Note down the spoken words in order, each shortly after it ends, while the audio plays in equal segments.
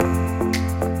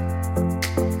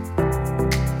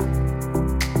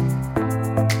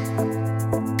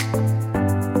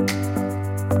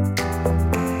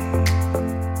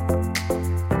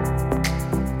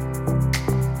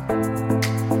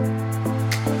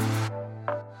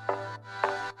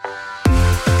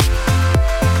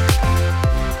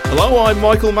Hello, I'm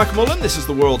Michael McMullen. This is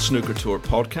the World Snooker Tour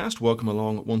podcast. Welcome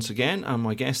along once again. And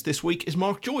my guest this week is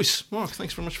Mark Joyce. Mark,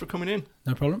 thanks very much for coming in.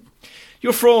 No problem.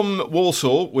 You're from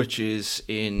Walsall, which is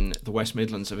in the West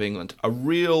Midlands of England. A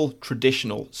real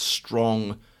traditional,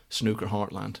 strong snooker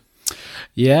heartland.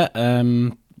 Yeah,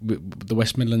 the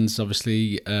West Midlands,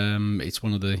 obviously, it's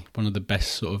one of the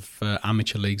best sort of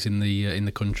amateur leagues in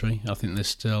the country. I think there's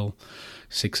still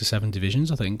 6 or 7 divisions,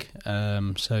 I think.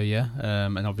 And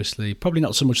obviously probably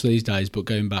not so much these days, but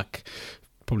going back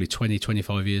probably 20,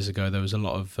 25 years ago, there was a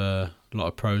lot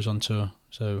of pros on tour.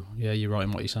 So yeah, you're right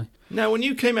in what you say. Now, when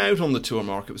you came out on the tour,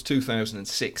 Mark, it was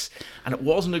 2006, and it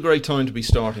wasn't a great time to be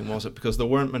starting, was it? Because there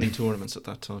weren't many tournaments at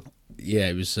that time. Yeah,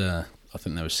 it was. I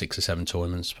think there were 6 or 7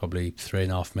 tournaments, probably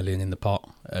 3.5 million in the pot,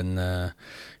 and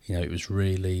it was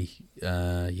really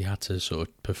you had to sort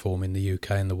of perform in the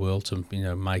UK and the world to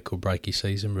make or break your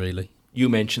season. Really, you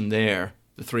mentioned there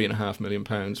the £3.5 million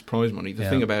prize money. The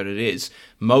thing about it is,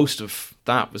 most of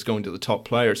that was going to the top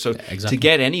players. So exactly. To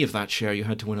get any of that share, you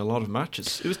had to win a lot of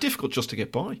matches. It was difficult just to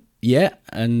get by. Yeah,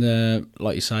 and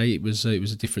like you say, it was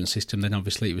a different system. Then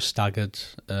obviously it was staggered.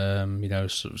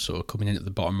 Sort of coming in at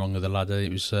the bottom rung of the ladder.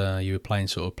 It was you were playing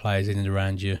sort of players in and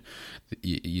around your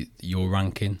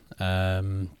ranking,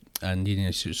 and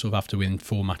you sort of have to win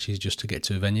 4 matches just to get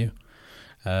to a venue.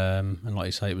 And like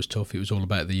you say, it was tough. It was all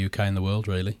about the UK and the world,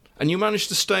 really. And you managed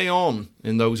to stay on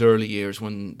in those early years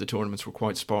when the tournaments were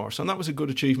quite sparse, and that was a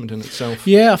good achievement in itself.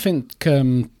 Yeah, I think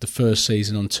the first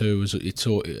season on tour was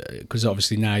because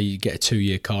obviously now you get a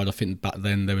 2-year card. I think back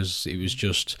then it was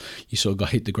just you sort of got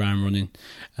hit the ground running.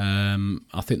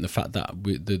 I think the fact that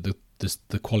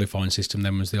the qualifying system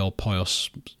then was the old Pios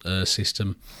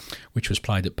system, which was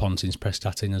played at Pontins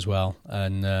Prestatyn as well.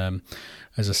 And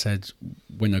as I said,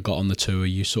 when I got on the tour,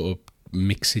 you sort of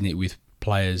mixing it with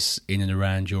players in and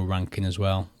around your ranking as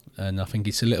well. And I think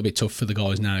it's a little bit tough for the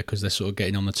guys now because they're sort of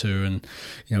getting on the tour, and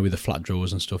with the flat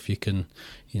draws and stuff, you can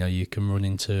run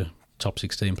into top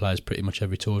 16 players pretty much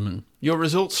every tournament. Your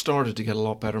results started to get a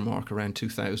lot better, Mark, around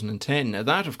 2010. Now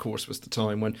that, of course, was the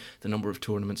time when the number of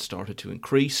tournaments started to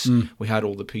increase. We had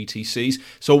all the PTCs.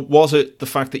 So was it the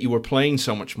fact that you were playing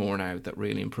so much more now that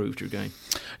really improved your game?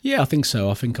 Yeah, I think so.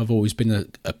 I think I've always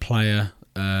been a player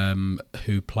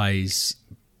who plays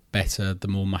better the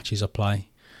more matches I play.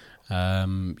 I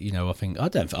think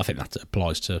that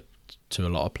applies to a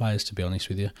lot of players, to be honest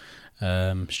with you.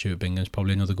 Stuart Bingham's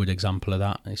probably another good example of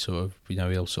that. He sort of,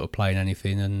 he'll sort of play in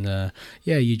anything, and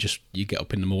you get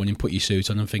up in the morning, put your suit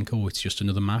on, and think, oh, it's just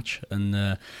another match. And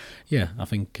I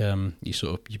think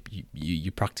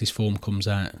your practice form comes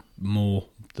out more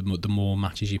the more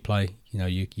matches you play.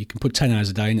 You can put 10 hours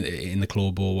a day in the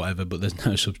club or whatever, but there's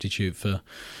no substitute for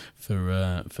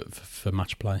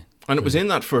match play. And it was in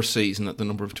that first season that the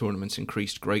number of tournaments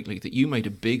increased greatly that you made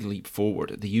a big leap forward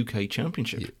at the UK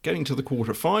Championship, getting to the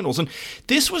quarterfinals. And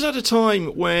this was at a time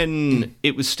when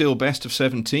it was still best of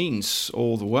 17s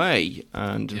all the way.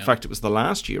 And in fact, it was the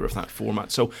last year of that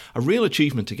format. So a real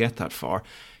achievement to get that far.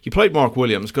 You played Mark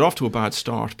Williams, got off to a bad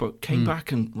start, but came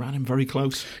back and ran him very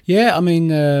close. Yeah, I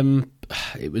mean,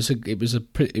 it was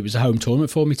a home tournament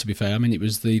for me, to be fair. I mean, it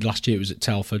was the last year. It was at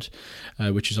Telford,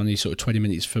 which was only sort of 20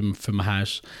 minutes from my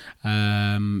house,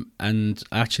 and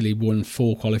I actually won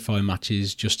 4 qualifying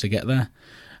matches just to get there.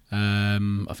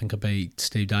 I think I beat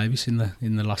Steve Davis in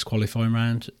the last qualifying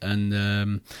round,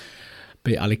 and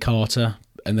beat Ali Carter,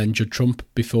 and then Judd Trump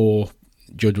before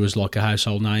Judd was like a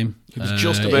household name. He was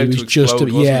just about to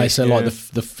explode, wasn't he? So like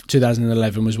the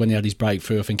 2011 was when he had his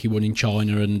breakthrough. I think he won in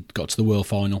China and got to the world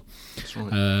final. That's right.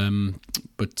 And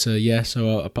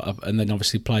then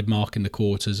obviously played Mark in the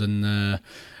quarters and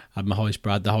had the highest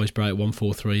break at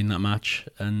 1-4-3 in that match.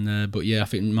 And I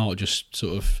think Mark just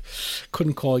sort of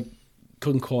couldn't quite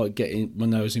get my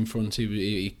nose in front.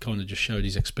 He kind of just showed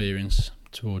his experience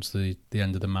towards the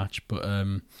end of the match. But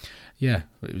it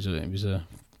was a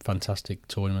fantastic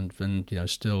tournament, and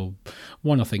still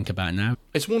one I think about now.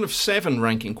 It's one of 7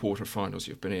 ranking quarterfinals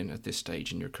you've been in at this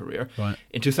stage in your career. Right.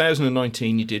 In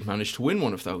 2019 you did manage to win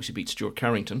one of those. You beat Stuart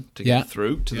Carrington to get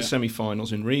through to the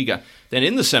semi-finals in Riga. Then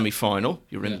in the semi-final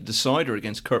you were in the decider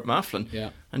against Kurt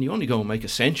Mafflin, and you only go and make a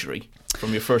century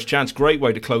from your first chance. Great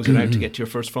way to close it out to get to your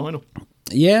first final.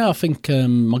 Yeah, I think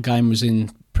my game was in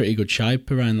pretty good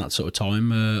shape around that sort of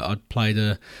time. I'd played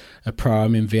a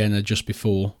pro-am in Vienna just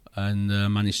before, and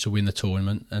managed to win the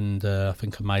tournament, and I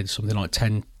think I made something like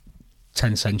 10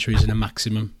 centuries in a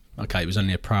maximum. Okay, it was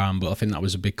only a pro-am, but I think that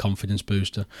was a big confidence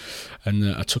booster, and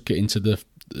I took it into the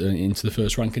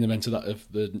first ranking event of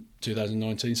the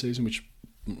 2019 season, which,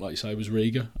 like you say, was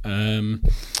Riga.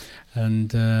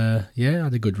 And I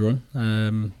had a good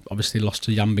run. Obviously lost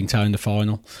to Yambing Town in the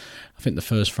final. I think the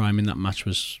first frame in that match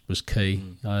was key.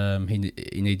 He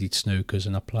needed snookers,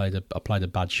 and I played a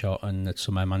bad shot, and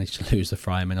somehow managed to lose the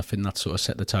frame. And I think that sort of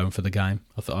set the tone for the game.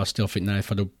 I still think now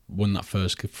if I'd have won that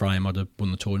first frame, I'd have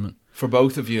won the tournament. For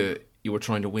both of you, you were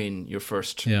trying to win your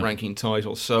first ranking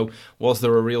title. So was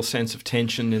there a real sense of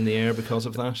tension in the air because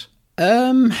of that?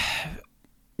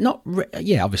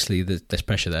 Obviously there's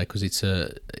pressure there because it's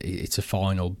a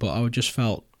final. But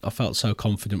I felt so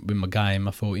confident with my game.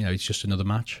 I thought, it's just another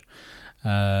match.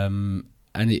 And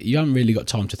you haven't really got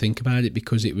time to think about it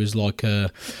because it was like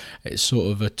it's sort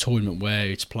of a tournament where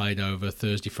it's played over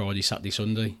Thursday, Friday, Saturday,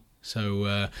 Sunday. So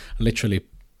I literally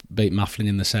beat Mafflin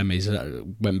in the semis,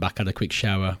 went back, had a quick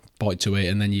shower, bite to eat,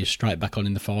 and then you're straight back on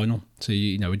in the final. So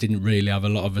we didn't really have a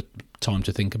lot of time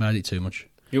to think about it too much.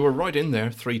 You were right in there,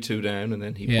 3-2 down, and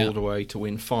then he pulled away to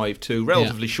win 5-2.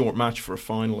 Relatively short match for a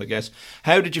final, I guess.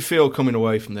 How did you feel coming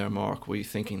away from there, Mark? Were you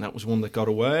thinking that was one that got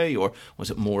away, or was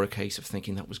it more a case of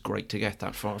thinking that was great to get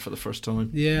that far for the first time?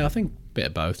 Yeah, I think a bit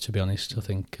of both, to be honest. I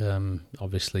think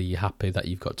obviously you're happy that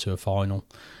you've got to a final,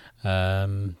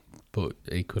 but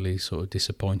equally sort of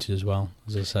disappointed as well.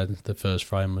 As I said, the first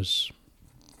frame was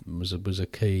a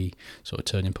key sort of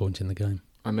turning point in the game.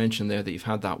 I mentioned there that you've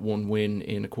had that one win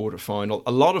in a quarter-final.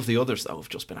 A lot of the others, though, have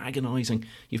just been agonising.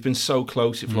 You've been so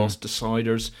close. You've lost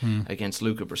deciders against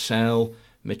Luca Brissell,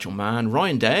 Mitchell Mann,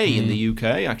 Ryan Day in the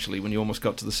UK, actually, when you almost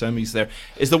got to the semis there.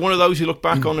 Is there one of those you look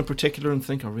back on in particular and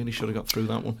think, I really should have got through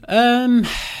that one?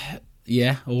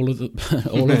 Yeah, all of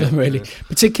them really.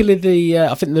 Particularly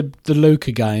I think the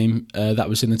Luca game that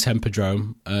was in the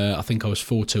Tempodrome. I think I was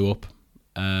 4-2 up.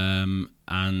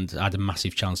 And I had a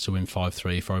massive chance to win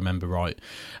 5-3 if I remember right,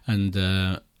 and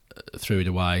threw it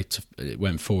away. It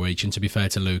went 4 each, and to be fair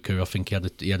to Luca, I think he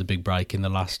had a big break in the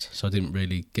last, so I didn't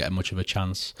really get much of a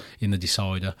chance in the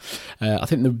decider. I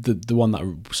think the one that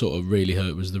sort of really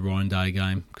hurt was the Ryan Day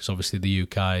game, because obviously the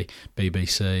UK,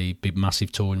 BBC, big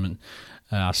massive tournament,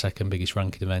 our second biggest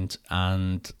ranking event,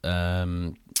 and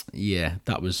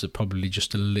that was probably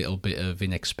just a little bit of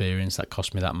inexperience that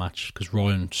cost me that match, because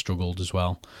Ryan struggled as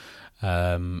well.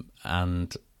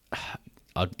 And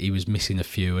he was missing a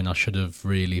few, and I should have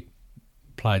really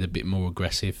played a bit more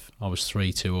aggressive. I was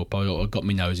 3-2 up. I got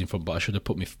my nose in front, but I should have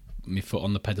put my foot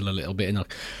on the pedal a little bit, and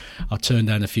I turned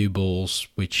down a few balls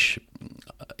which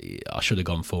I should have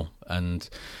gone for. And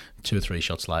 2 or 3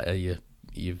 shots later,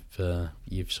 you've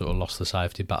sort of lost the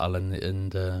safety battle, and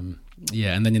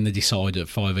then in the decider at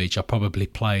 5 each, I probably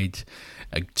played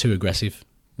too aggressive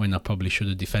when I probably should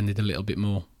have defended a little bit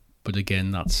more. But again,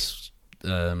 that's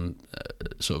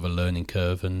sort of a learning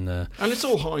curve, and it's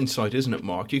all hindsight, isn't it,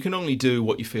 Mark? You can only do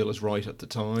what you feel is right at the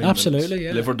time. Absolutely,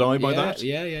 yeah. Live or die by that.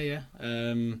 Yeah.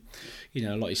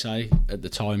 Like you say, at the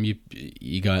time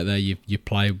you go out there, you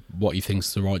play what you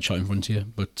think's the right shot in front of you.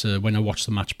 But when I watched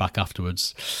the match back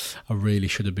afterwards, I really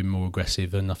should have been more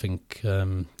aggressive, and I think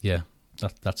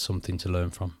that's something to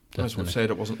learn from. Definitely. As we've said,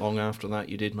 it wasn't long after that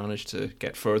you did manage to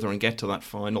get further and get to that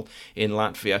final in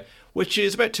Latvia, which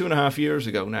is about 2.5 years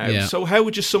ago now. Yeah. So how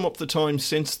would you sum up the time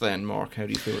since then, Mark? How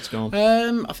do you feel it's gone?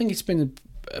 I think it's been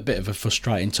a bit of a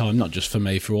frustrating time, not just for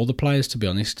me, for all the players, to be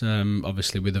honest.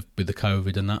 Obviously with the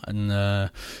COVID and that, and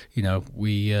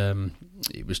we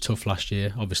it was tough last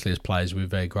year. Obviously as players, we're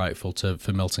very grateful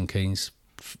for Milton Keynes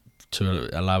to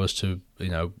allow us to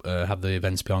have the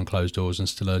events behind closed doors and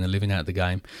still earn a living out of the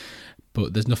game.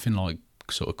 But there's nothing like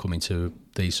sort of coming to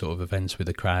these sort of events with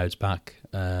the crowds back.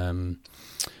 Like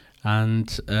I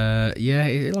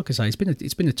say, it's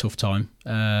been a tough time.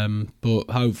 But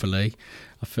hopefully,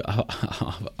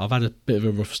 I've had a bit of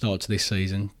a rough start to this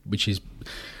season, which is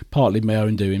partly my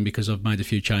own doing because I've made a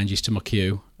few changes to my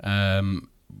queue,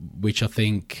 which I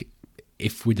think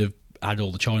if we'd have had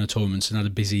all the China tournaments and had a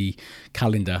busy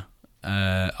calendar,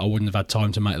 I wouldn't have had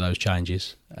time to make those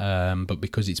changes. But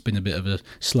because it's been a bit of a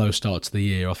slow start to the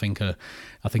year, I think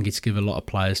it's given a lot of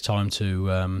players time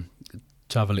to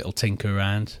have a little tinker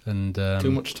around, and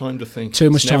too much time to think.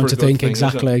 Too much time to think,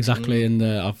 exactly. And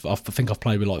I think I've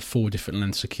played with like 4 different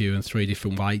lengths of queue and 3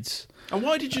 different weights. And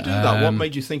why did you do that? What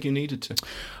made you think you needed to?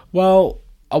 Well,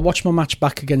 I watched my match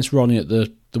back against Ronnie at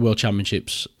the World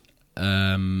Championships,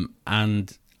 and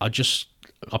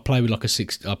I played with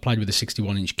I played with a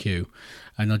 61-inch queue,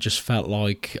 and I just felt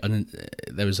like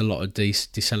there was a lot of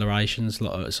decelerations.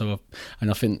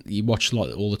 And I think you watch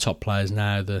like all the top players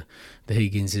now, the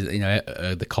Higgins,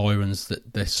 the Kyrans,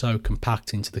 that they're so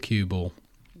compact into the cue ball,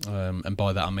 and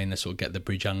by that I mean they sort of get the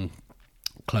bridge and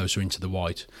closer into the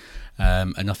white,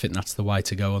 and I think that's the way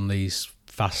to go on these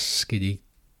fast, skiddy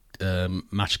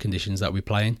match conditions that we're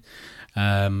playing.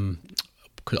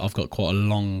 I've got quite a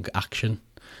long action,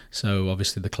 so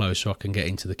obviously the closer I can get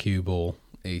into the cue ball,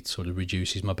 it sort of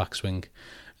reduces my backswing.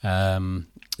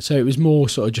 So it was more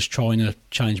sort of just trying to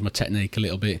change my technique a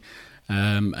little bit,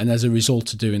 and as a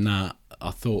result of doing that,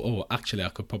 I thought, actually I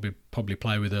could probably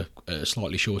play with a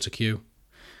slightly shorter cue,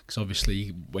 because obviously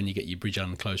when you get your bridge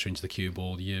hand closer into the cue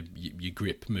ball, your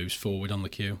grip moves forward on the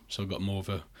cue, so I've got more of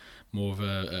a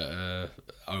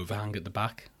overhang at the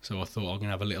back. So I thought I'm going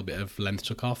to have a little bit of length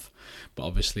took off, but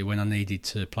obviously when I needed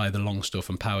to play the long stuff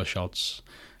and power shots,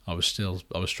 I was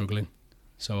struggling.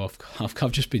 So I've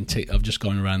just I've just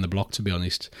gone around the block, to be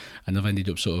honest, and I've ended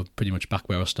up sort of pretty much back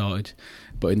where I started.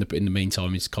 But in the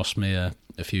meantime, it's cost me a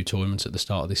few tournaments at the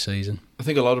start of this season. I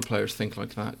think a lot of players think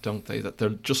like that, don't they? That they're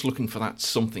just looking for that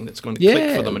something that's going to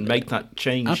click for them and make that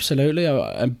change. Absolutely,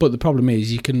 but the problem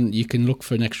is you can look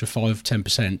for an extra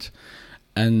 5-10%,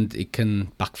 and it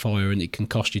can backfire and it can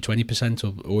cost you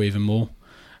 20% or even more.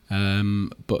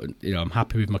 But I'm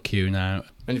happy with my cue now.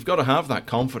 And you've got to have that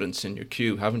confidence in your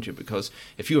cue, haven't you? Because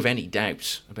if you have any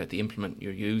doubts about the implement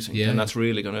you're using, then that's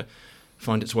really going to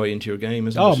find its way into your game,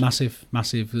 isn't it? Oh, massive.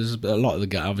 There's a lot of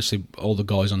the obviously all the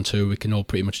guys on tour, we can all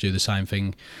pretty much do the same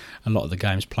thing. A lot of the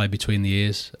games play between the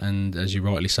ears, and as you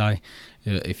rightly say,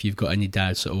 if you've got any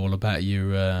doubts at all about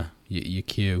your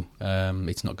cue,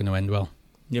 it's not going to end well.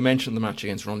 You mentioned the match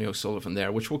against Ronnie O'Sullivan there,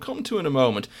 which we'll come to in a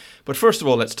moment. But first of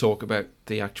all, let's talk about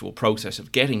the actual process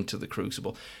of getting to the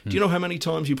Crucible. Do you know how many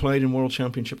times you played in World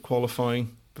Championship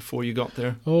qualifying before you got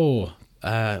there?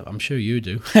 I'm sure you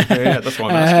do. Yeah, that's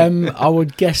why I'm asking. I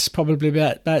would guess probably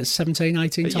about 17,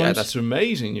 18 times. Yeah, that's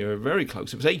amazing. You're very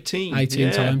close. It was 18.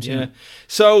 18 times, yeah.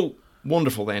 So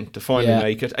wonderful then to finally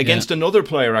make it against another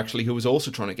player actually who was also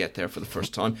trying to get there for the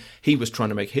first time. He was trying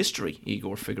to make history,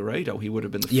 Igor Figueiredo. He would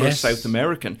have been the first South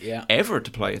American ever to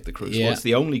play at the Crucible. It's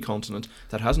the only continent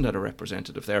that hasn't had a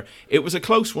representative there. It was a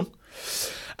close one.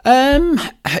 I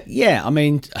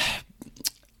mean,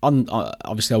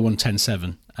 obviously I won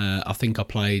 10-7. I think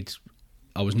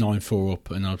I was 9-4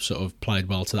 up, and I've sort of played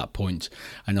well to that point.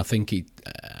 And I think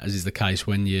as is the case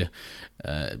when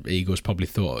Igor's probably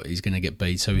thought he's going to get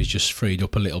beat, so he's just freed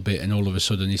up a little bit, and all of a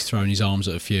sudden he's thrown his arms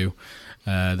at a few.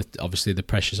 Obviously the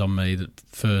pressure's on me. That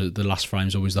for the last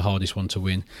frame's always the hardest one to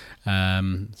win.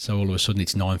 So all of a sudden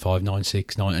it's 9-5,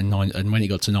 9-6, 9, and when it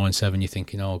got to 9-7, you're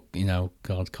thinking,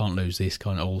 God, can't lose this.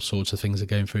 Kind of all sorts of things are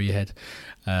going through your head.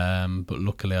 But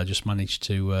luckily I just managed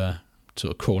to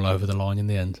sort of crawl over the line in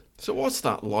the end. So what's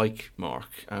that like,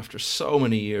 Mark, after so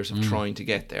many years of trying to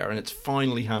get there, and it's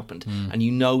finally happened, and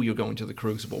you're going to the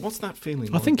Crucible? What's that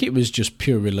feeling like? I think it was just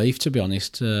pure relief, to be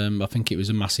honest. I think it was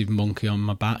a massive monkey on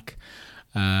my back.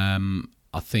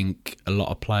 I think a lot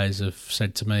of players have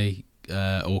said to me,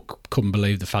 or couldn't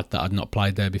believe the fact that I'd not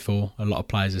played there before. A lot of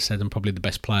players have said I'm probably the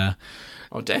best player.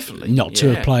 Oh, definitely. Not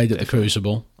to have played at the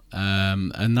Crucible.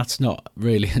 And that's not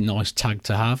really a nice tag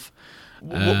to have.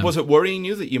 Was it worrying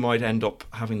you that you might end up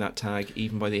having that tag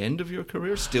even by the end of your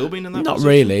career, still being in that Not position?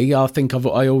 really. I think I've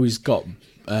always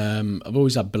I've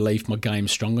always had belief my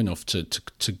game's strong enough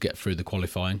to get through the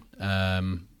qualifying.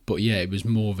 But yeah, it's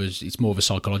more of a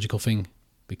psychological thing,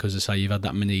 because as I say, you've had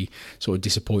that many sort of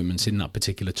disappointments in that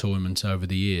particular tournament over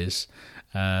the years.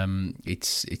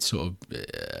 It's sort of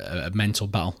a mental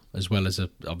battle, as well as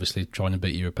obviously trying to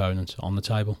beat your opponent on the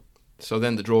table. So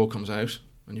then the draw comes out,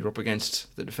 and you're up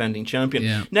against the defending champion.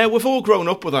 Yeah. Now, we've all grown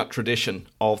up with that tradition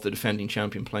of the defending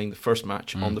champion playing the first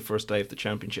match on the first day of the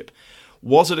championship.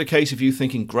 Was it a case of you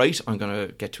thinking, great, I'm going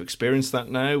to get to experience that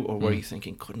now, or were you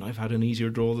thinking, couldn't I have had an easier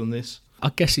draw than this? I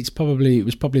guess it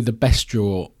was probably the best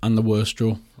draw and the worst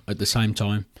draw at the same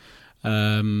time.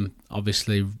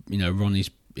 Obviously, Ronnie's,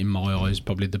 in my eyes,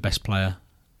 probably the best player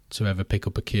to ever pick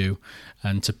up a cue,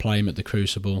 and to play him at the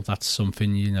Crucible, that's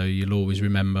something you'll always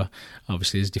remember.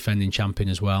 Obviously, as defending champion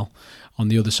as well. On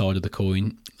the other side of the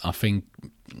coin, I think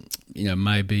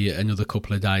maybe another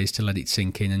couple of days to let it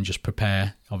sink in and just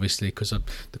prepare. Obviously, because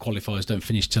the qualifiers don't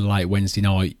finish till late Wednesday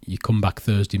night. You come back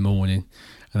Thursday morning,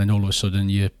 and then all of a sudden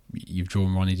you've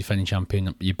drawn Ronnie defending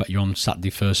champion. You're on Saturday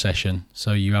first session,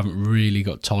 so you haven't really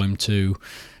got time to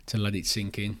let it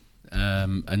sink in.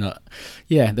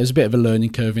 There's a bit of a learning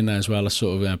curve in there as well.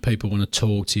 Sort of people want to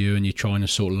talk to you, and you're trying to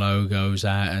sort logos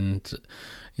out, and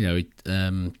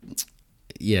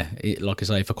like I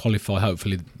say, if I qualify,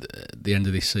 hopefully at the end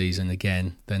of this season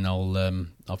again, then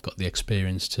I've got the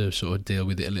experience to sort of deal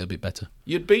with it a little bit better.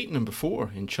 You'd beaten him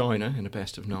before in China in a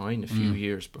best of 9 a few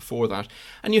years before that,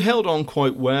 and you held on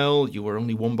quite well. You were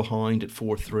only one behind at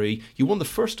 4-3. You won the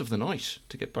first of the night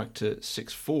to get back to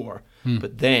 6-4,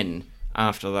 but then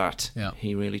after that,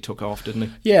 he really took off, didn't he?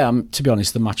 Yeah, to be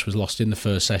honest, the match was lost in the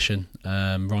first session.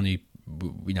 Ronnie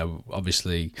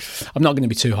obviously, I'm not going to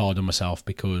be too hard on myself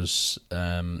because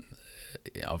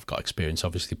I've got experience,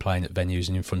 obviously, playing at venues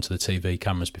and in front of the TV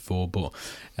cameras before. But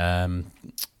I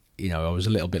was a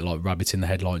little bit like rabbit in the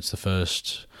headlights the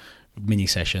first mini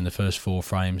session, the first 4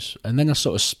 frames, and then I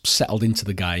sort of settled into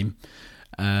the game,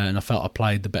 and I felt I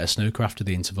played the better snooker after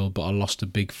the interval. But I lost a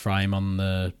big frame on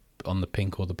the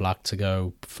pink or the black to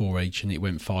go 4 each, and it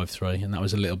went 5-3, and that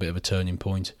was a little bit of a turning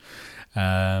point.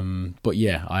 But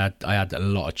yeah, I had a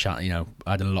lot of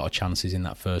chances in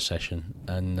that first session,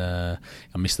 and I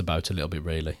missed the boat a little bit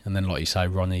really. And then, like you say,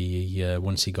 Ronnie,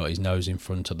 once he got his nose in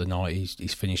front of the night,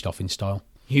 he's finished off in style.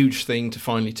 Huge thing to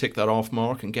finally tick that off,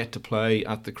 Mark, and get to play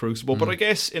at the Crucible. But I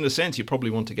guess, in a sense, you probably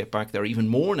want to get back there even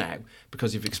more now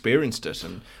because you've experienced it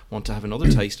and want to have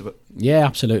another taste of it. Yeah,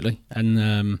 absolutely.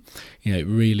 And, it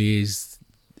really is,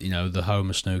 the home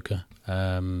of snooker.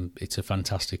 It's a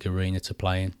fantastic arena to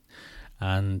play in.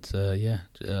 And,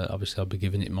 obviously I'll be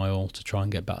giving it my all to try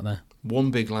and get back there.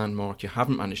 One big landmark you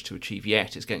haven't managed to achieve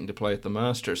yet is getting to play at the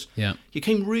Masters. Yeah. You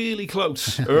came really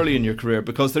close early in your career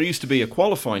because there used to be a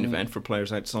qualifying event for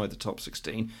players outside the top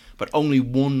 16, but only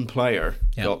one player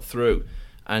got through,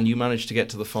 and you managed to get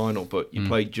to the final, but you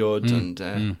played Judd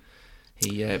and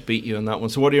he beat you in that one.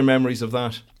 So what are your memories of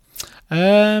that?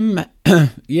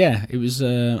 Yeah, it was.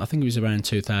 I think it was around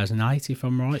 2008, if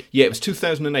I'm right. Yeah, it was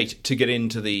 2008 to get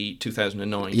into the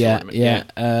 2009 tournament. Yeah.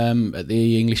 At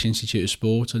the English Institute of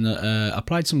Sport, and I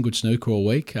played some good snooker all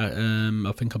week.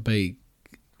 I think I beat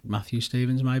Matthew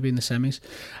Stevens maybe in the semis.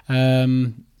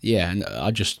 And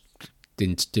I just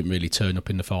didn't really turn up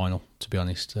in the final, to be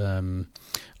honest.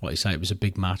 Like you say, it was a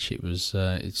big match. It was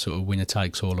it's sort of winner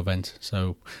takes all event.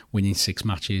 So winning 6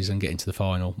 matches and getting to the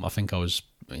final, I think I was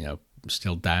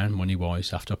still down money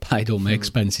wise after I paid all my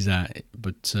expenses out.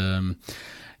 But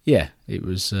it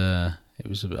was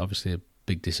obviously a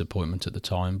big disappointment at the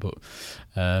time. But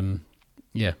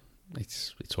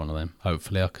it's one of them.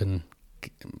 Hopefully I can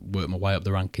work my way up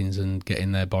the rankings and get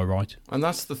in there by right. And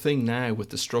that's the thing now with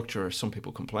the structure. Some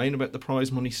people complain about the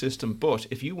prize money system, but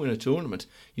if you win a tournament,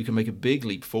 you can make a big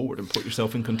leap forward and put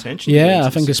yourself in contention. Yeah,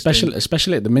 I think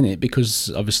especially at the minute,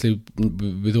 because obviously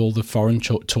with all the foreign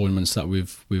tournaments that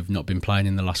we've not been playing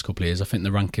in the last couple of years, I think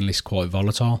the ranking list is quite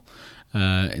volatile.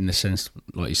 In the sense,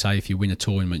 like you say, if you win a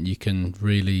tournament, you can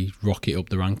really rocket up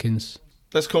the rankings.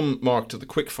 Let's come, Mark, to the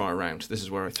quickfire round. This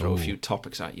is where I throw a few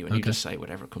topics at you and you just say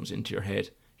whatever comes into your head.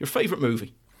 Your favourite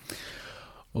movie?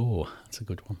 Oh, that's a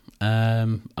good one.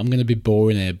 I'm going to be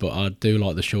boring here, but I do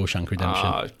like The Shawshank Redemption.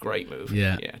 Ah, great movie.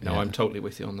 Yeah. I'm totally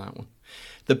with you on that one.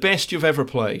 The best you've ever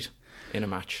played in a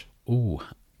match? Oh,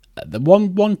 the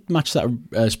one match that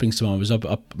springs to mind was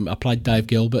I played Dave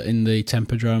Gilbert in the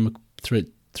Tempodrome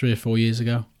 3 or 4 years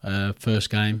ago, first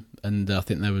game. And I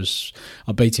think I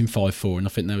beat him 5-4, and I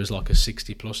think there was like a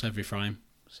 60 plus every frame.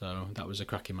 So that was a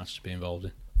cracking match to be involved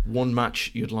in. One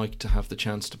match you'd like to have the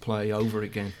chance to play over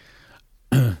again?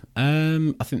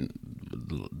 I think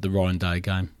the Ryan Day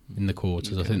game in the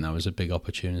quarters. I think that was a big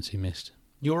opportunity missed.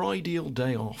 Your ideal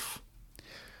day off?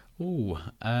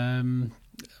 I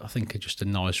think just a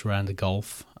nice round of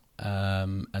golf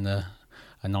and a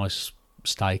nice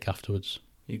steak afterwards.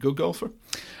 You a good golfer?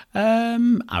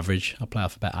 Average. I play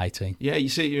off about 18. Yeah, you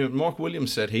see, Mark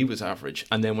Williams said he was average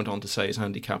and then went on to say his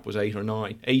handicap was 8 or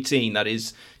 9. 18, that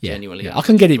is genuinely average. I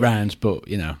can get it round, but,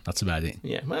 that's about it.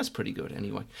 Yeah, well, that's pretty good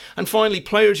anyway. And finally,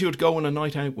 players you would go on a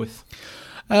night out with?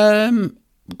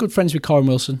 Good friends with Kyron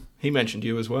Wilson. He mentioned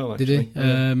you as well, actually. Did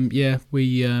he?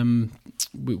 We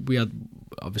had...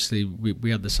 Obviously, we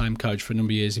had the same coach for a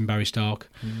number of years in Barry Stark.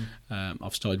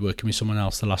 I've started working with someone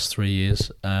else the last 3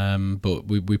 years, but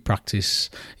we practice.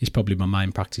 He's probably my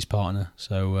main practice partner.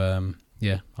 So, I'd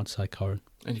say Kyron.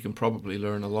 And you can probably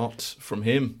learn a lot from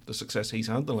him, the success he's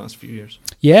had the last few years.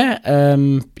 Yeah,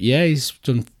 he's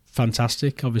done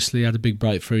fantastic. Obviously, had a big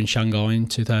breakthrough in Shanghai in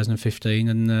 2015,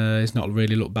 and he's not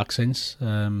really looked back since.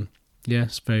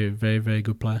 It's a very, very, very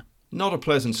good player. Not a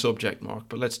pleasant subject, Mark,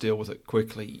 but let's deal with it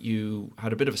quickly. You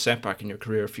had a bit of a setback in your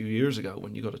career a few years ago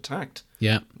when you got attacked.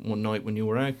 Yeah. One night when you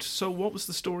were out. So what was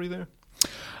the story there?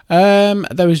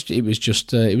 It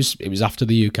was after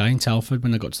the UK in Telford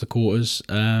when I got to the quarters.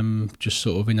 Just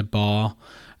sort of in a bar,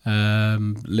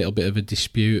 little bit of a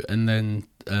dispute, and then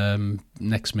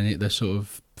next minute they sort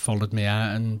of followed me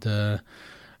out and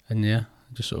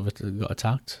just sort of got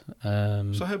attacked.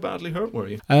 So how badly hurt were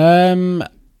you?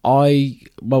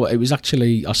 It was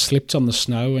actually, I slipped on the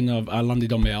snow and I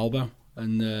landed on my elbow.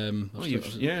 And you're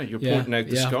pointing out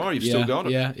the scar. You've still got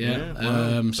it. Yeah.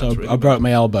 Wow, so really I broke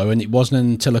my elbow, and it wasn't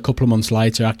until a couple of months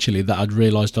later actually that I'd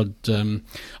realised I'd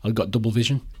got double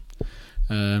vision.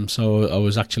 So I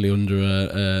was actually under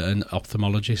an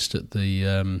ophthalmologist at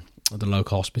the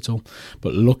local hospital.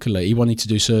 But luckily, he wanted to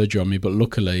do surgery on me. But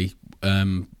luckily,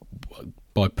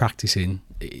 by practicing,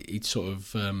 it sort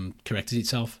of corrected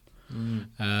itself.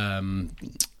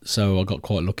 So I got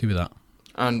quite lucky with that.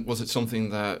 And was it something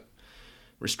that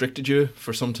restricted you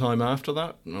for some time after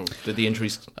that? Or did the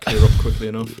injuries clear up quickly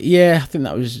enough? Yeah, I think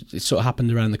it sort of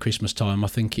happened around the Christmas time. I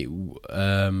think it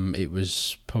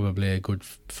was probably a good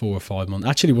 4 or 5 months.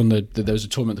 Actually, there was a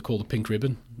tournament they called the Pink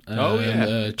Ribbon.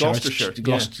 Gloucestershire.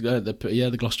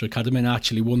 The Gloucester Academy, and I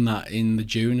actually won that in the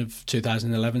June of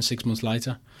 2011, 6 months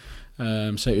later.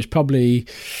 So it was probably,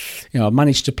 I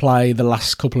managed to play the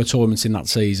last couple of tournaments in that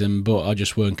season, but I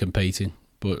just weren't competing.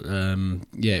 But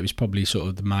it was probably sort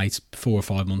of the 4 or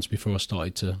 5 months before I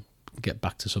started to get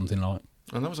back to something like.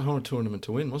 And that was a hard tournament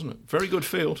to win, wasn't it? Very good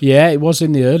field. Yeah, it was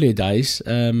in the earlier days.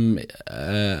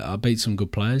 I beat some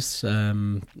good players.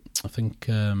 I think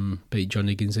beat John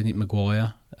Higgins in it,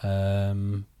 Maguire,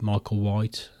 Michael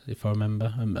White, if I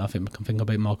remember. I think I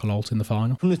beat Michael Holt in the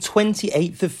final. From the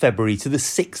 28th of February to the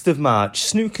 6th of March,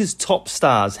 snooker's top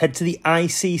stars head to the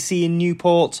ICC in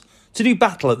Newport to do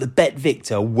battle at the Bet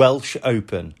Victor Welsh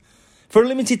Open. For a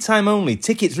limited time only,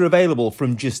 tickets are available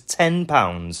from just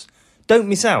 £10. Don't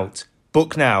miss out.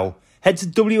 Book now. Head to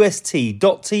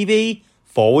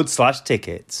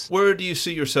wst.tv/tickets. Where do you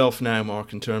see yourself now,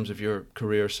 Mark, in terms of your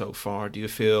career so far? Do you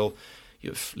feel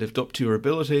you've lived up to your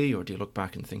ability, or do you look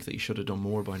back and think that you should have done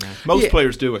more by now? Most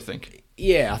players do, I think.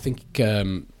 Yeah, I think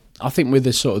with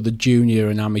the sort of the junior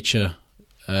and amateur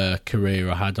career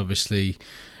I had, obviously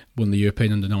won the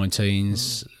European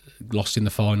Under-19s, lost in the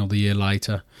final the year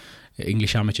later,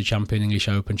 English amateur champion, English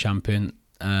Open champion.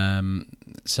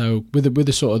 So with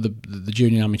the sort of the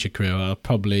junior amateur career,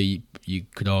 you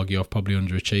could argue I've probably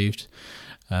underachieved,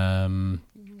 to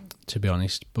be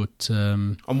honest. But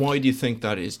and why do you think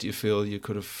that is? Do you feel you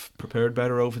could have prepared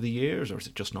better over the years, or has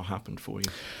it just not happened for you?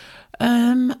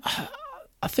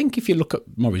 I think if you look at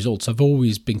my results, I've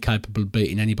always been capable of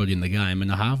beating anybody in the game,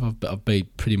 and I've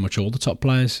beat pretty much all the top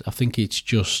players. I think I've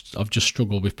just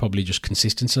struggled with probably just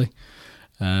consistency.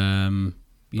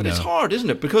 But it's hard, isn't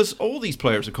it? Because all these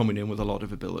players are coming in with a lot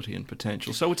of ability and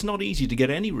potential, so it's not easy to get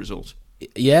any result.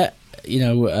 Yeah,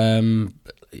 you're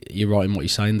right in what you're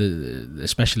saying.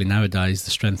 Especially nowadays,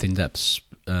 the strength in depth's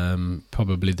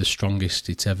probably the strongest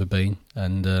it's ever been,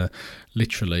 and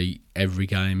literally every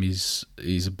game is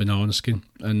a banana skin,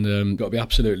 and got to be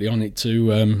absolutely on it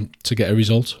to get a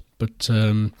result. But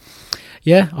I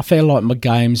feel like my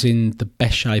game's in the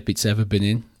best shape it's ever been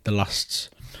in the last.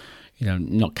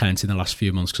 Not counting the last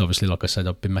few months, because obviously, like I said,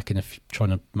 I've been trying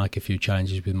to make a few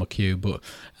changes with my cue. But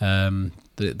the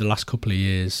last couple of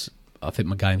years, I think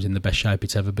my game's in the best shape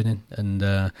it's ever been in. And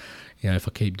if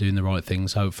I keep doing the right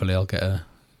things, hopefully I'll get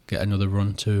another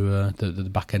run to the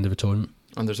back end of a tournament.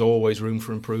 And there's always room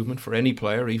for improvement for any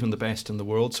player, even the best in the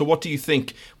world. So what do you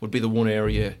think would be the one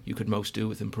area you could most do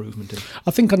with improvement in?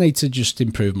 I think I need to just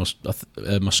improve my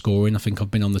scoring. I think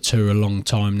I've been on the tour a long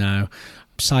time now.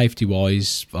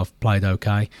 Safety-wise, I've played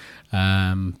okay,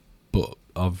 but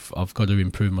I've got to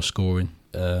improve my scoring,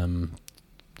 to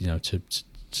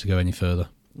go any further.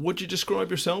 Would you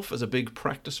describe yourself as a big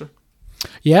practicer?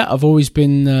 Yeah, I've always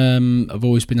been a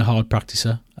hard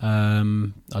practicer.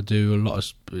 I do a lot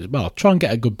of I try and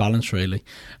get a good balance really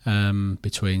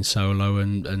between solo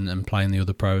and playing the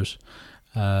other pros.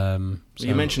 You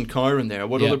mentioned Kyron there.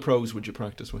 What other pros would you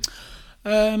practice with?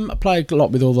 I play a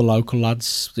lot with all the local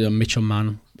lads. Mitchell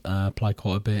Mann, play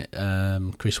quite a bit.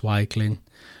 Chris Wakeling,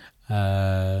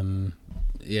 Dave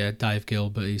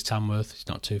Gilbert. He's Tamworth. He's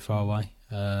not too far away.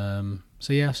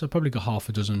 So I've probably got half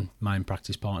a dozen main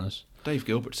practice partners. Dave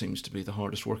Gilbert seems to be the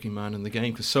hardest working man in the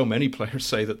game, because so many players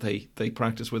say that they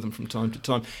practice with him from time to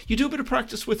time. You do a bit of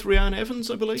practice with Rhiannon Evans,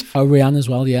 I believe? Oh, Rhiannon as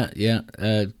well, yeah.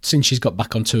 Since she's got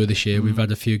back on tour this year, we've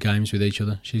had a few games with each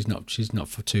other. She's not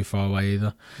too far away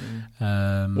either.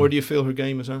 Where do you feel her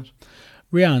game is at?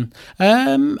 Rhiannon,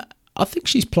 I think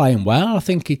she's playing well. I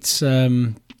think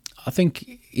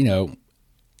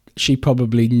she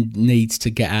probably needs to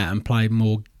get out and play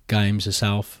more games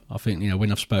herself. I think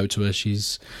when I've spoke to her,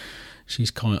 she's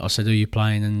kind of, I said, "Who are you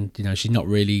playing?" And she's not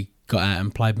really got out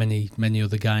and played many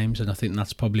other games, and I think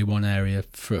that's probably one area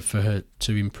for her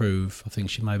to improve. I think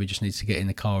she maybe just needs to get in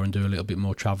the car and do a little bit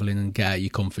more travelling and get out of your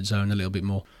comfort zone a little bit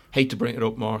more. Hate to bring it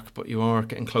up, Mark, but you are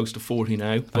getting close to 40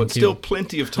 now, but still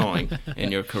plenty of time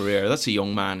in your career. That's a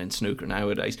young man in snooker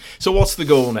nowadays. So what's the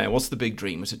goal now? What's the big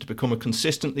dream? Is it to become a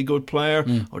consistently good player,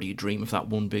 or do you dream of that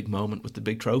one big moment with the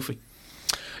big trophy?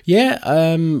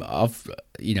 Yeah,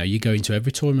 you go into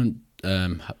every tournament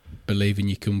believing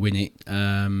you can win it.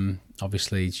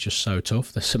 Obviously, it's just so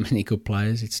tough. There's so many good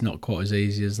players. It's not quite as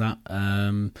easy as that.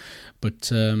 I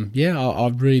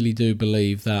really do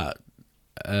believe that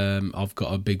I've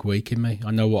got a big week in me.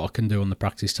 I know what I can do on the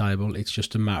practice table. It's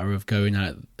just a matter of going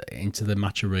out into the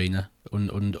match arena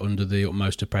under the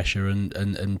utmost of pressure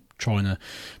and trying to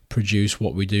produce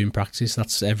what we do in practice.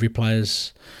 That's every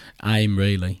player's aim,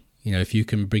 really. You know, if you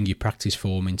can bring your practice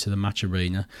form into the match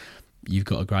arena, you've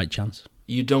got a great chance.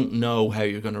 You don't know how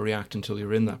you're going to react until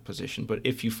you're in that position. But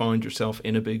if you find yourself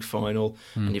in a big final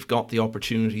and you've got the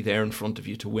opportunity there in front of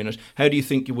you to win it, how do you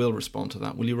think you will respond to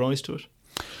that? Will you rise to it?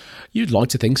 You'd like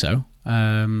to think so.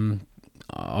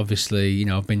 Obviously, you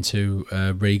know, I've been to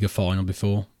a Riga final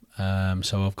before,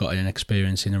 so I've got an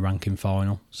experience in a ranking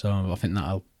final. So I think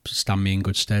that'll stand me in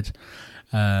good stead.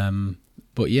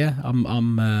 But yeah,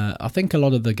 I think a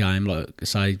lot of the game, like I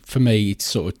say, for me, it's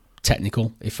sort of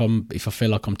technical. If I feel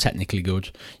like I'm technically good,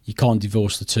 you can't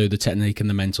divorce the two, the technique and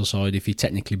the mental side. If you're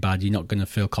technically bad, you're not going to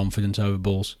feel confident over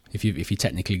balls. If you're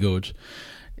technically good,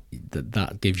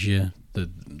 that gives you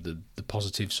the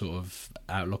positive sort of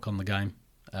outlook on the game.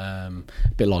 A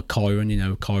bit like Kyron, you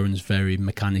know, Kyron's very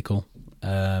mechanical,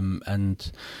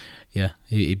 and yeah,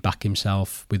 he'd back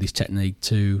himself with his technique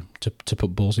to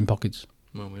put balls in pockets.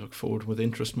 Well, we look forward with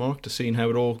interest, Mark, to seeing how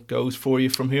it all goes for you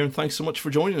from here. And thanks so much for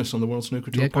joining us on the World Snooker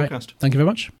Tour podcast. Thank you very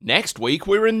much. Next week,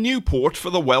 we're in Newport for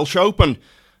the Welsh Open.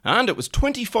 And it was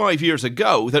 25 years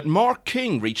ago that Mark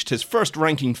King reached his first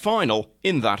ranking final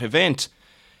in that event.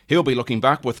 He'll be looking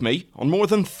back with me on more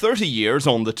than 30 years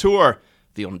on the tour,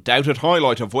 the undoubted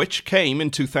highlight of which came in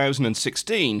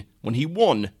 2016 when he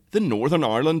won the Northern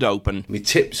Ireland Open. My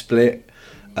tip split,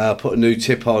 put a new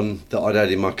tip on that I'd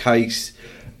had in my case.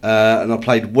 And I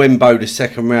played Wembo the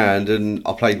second round, and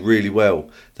I played really well,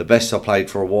 the best I played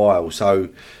for a while. So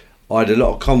I had a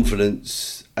lot of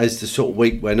confidence as the sort of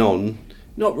week went on,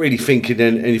 not really thinking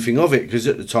anything of it, because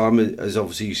at the time, as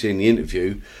obviously you see in the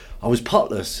interview, I was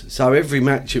putless. So every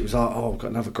match it was like, oh, I've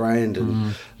got another grand,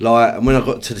 and and when I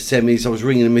got to the semis, I was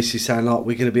ringing the missus saying like,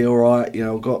 we're going to be all right, you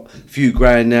know, I've got a few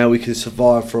grand now, we can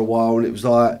survive for a while, and it was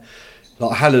like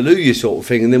hallelujah sort of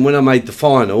thing. And then when I made the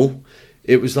final,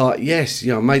 it was like, yes,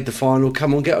 you know, I made the final,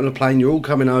 come on, get on the plane, you're all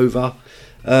coming over.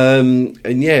 And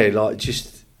yeah, like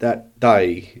just that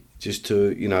day, just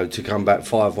to, you know, to come back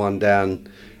 5-1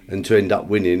 down and to end up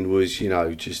winning was, you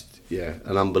know, just, yeah,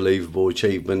 an unbelievable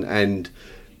achievement. And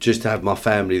just to have my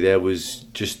family there was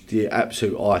just the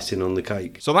absolute icing on the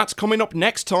cake. So that's coming up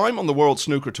next time on the World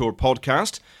Snooker Tour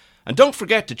podcast. And don't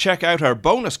forget to check out our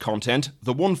bonus content,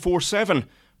 the 147,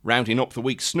 rounding up the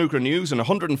week's snooker news in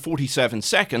 147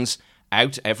 seconds,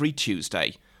 out every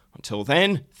Tuesday. Until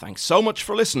then, thanks so much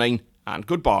for listening, and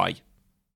goodbye.